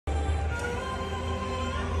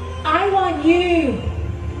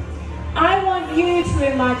want you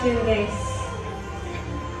to imagine this.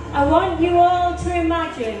 I want you all to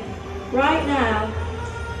imagine right now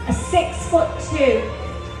a 6'2"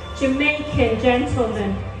 Jamaican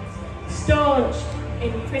gentleman, staunch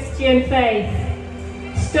in Christian faith,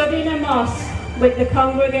 stood in a mosque with the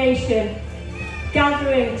congregation,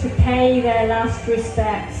 gathering to pay their last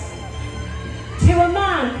respects to a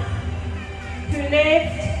man who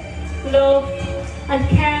lived, loved and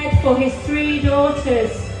cared for his 3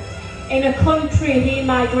 daughters in a country he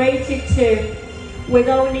migrated to with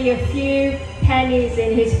only a few pennies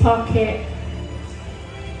in his pocket.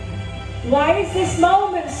 Why is this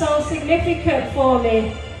moment so significant for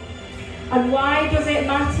me? And why does it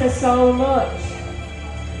matter so much?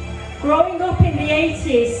 Growing up in the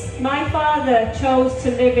 80s, my father chose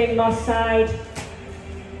to live in Moss Side.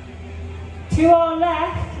 To our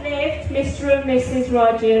left lived Mr. and Mrs.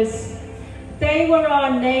 Rogers. They were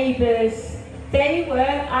our neighbours. They were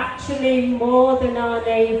actually more than our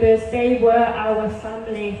neighbours, they were our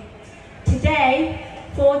family. Today,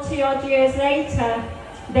 40 odd years later,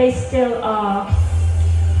 they still are.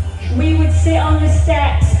 We would sit on the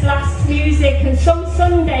steps, blast music, and some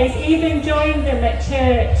Sundays even join them at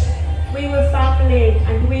church. We were family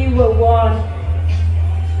and we were one.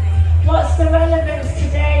 What's the relevance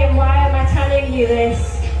today and why am I telling you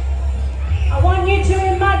this? I want you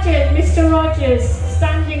to imagine Mr. Rogers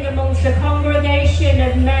standing amongst a congregation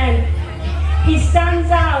of men. He stands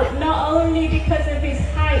out not only because of his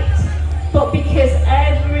height, but because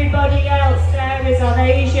everybody else there is of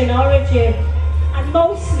Asian origin and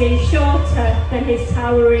mostly shorter than his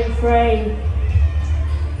towering frame.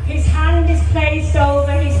 His hand is placed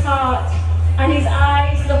over his heart and his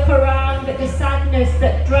eyes look around at the sadness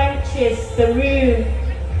that drenches the room.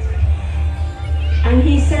 And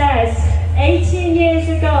he says, 18 years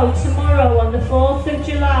ago tomorrow on the 4th of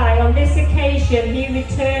July, on this occasion he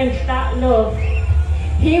returned that love.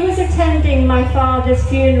 He was attending my father's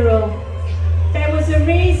funeral. There was a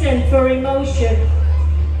reason for emotion.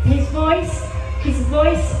 His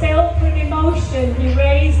voice filled with emotion, he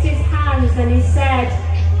raised his hands and he said,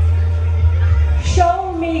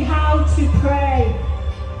 "Show me how to pray."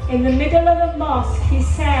 In the middle of a mosque, he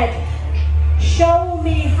said, "Show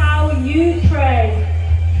me how you pray,"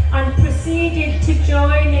 and proceeded to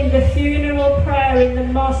join in the funeral prayer in the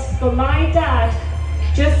mosque for my dad,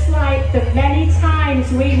 just like the many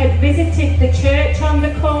times we had visited the church on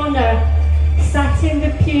the corner, sat in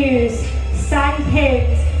the pews, sang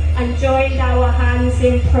hymns, and joined our hands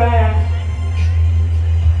in prayer.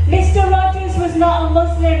 Mr. Rogers was not a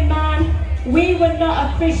Muslim man. We were not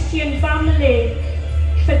a Christian family.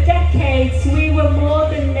 For decades, we were more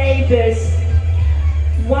than neighbours.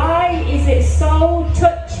 Why is it so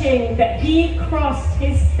touching that he crossed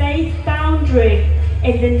his faith boundary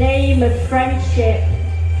in the name of friendship?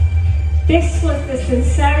 This was the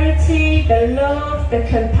sincerity, the love, the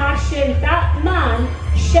compassion that man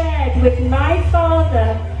shared with my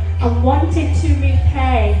father and wanted to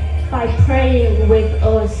repay by praying with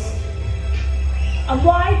us. And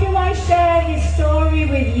why do I share this story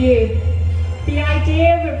with you? The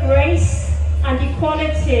idea of race and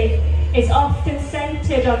equality is often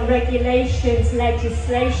centred on regulations,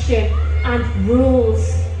 legislation and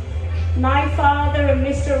rules. My father and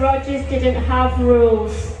Mr. Rogers didn't have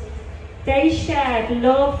rules. They shared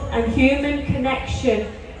love and human connection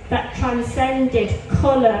that transcended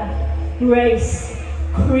colour, race,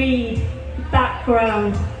 creed,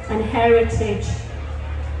 background and heritage.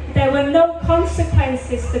 There were no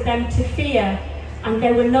consequences for them to fear, and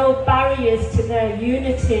there were no barriers to their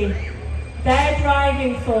unity. Their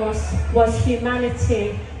driving force was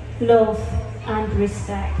humanity, love and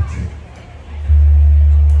respect.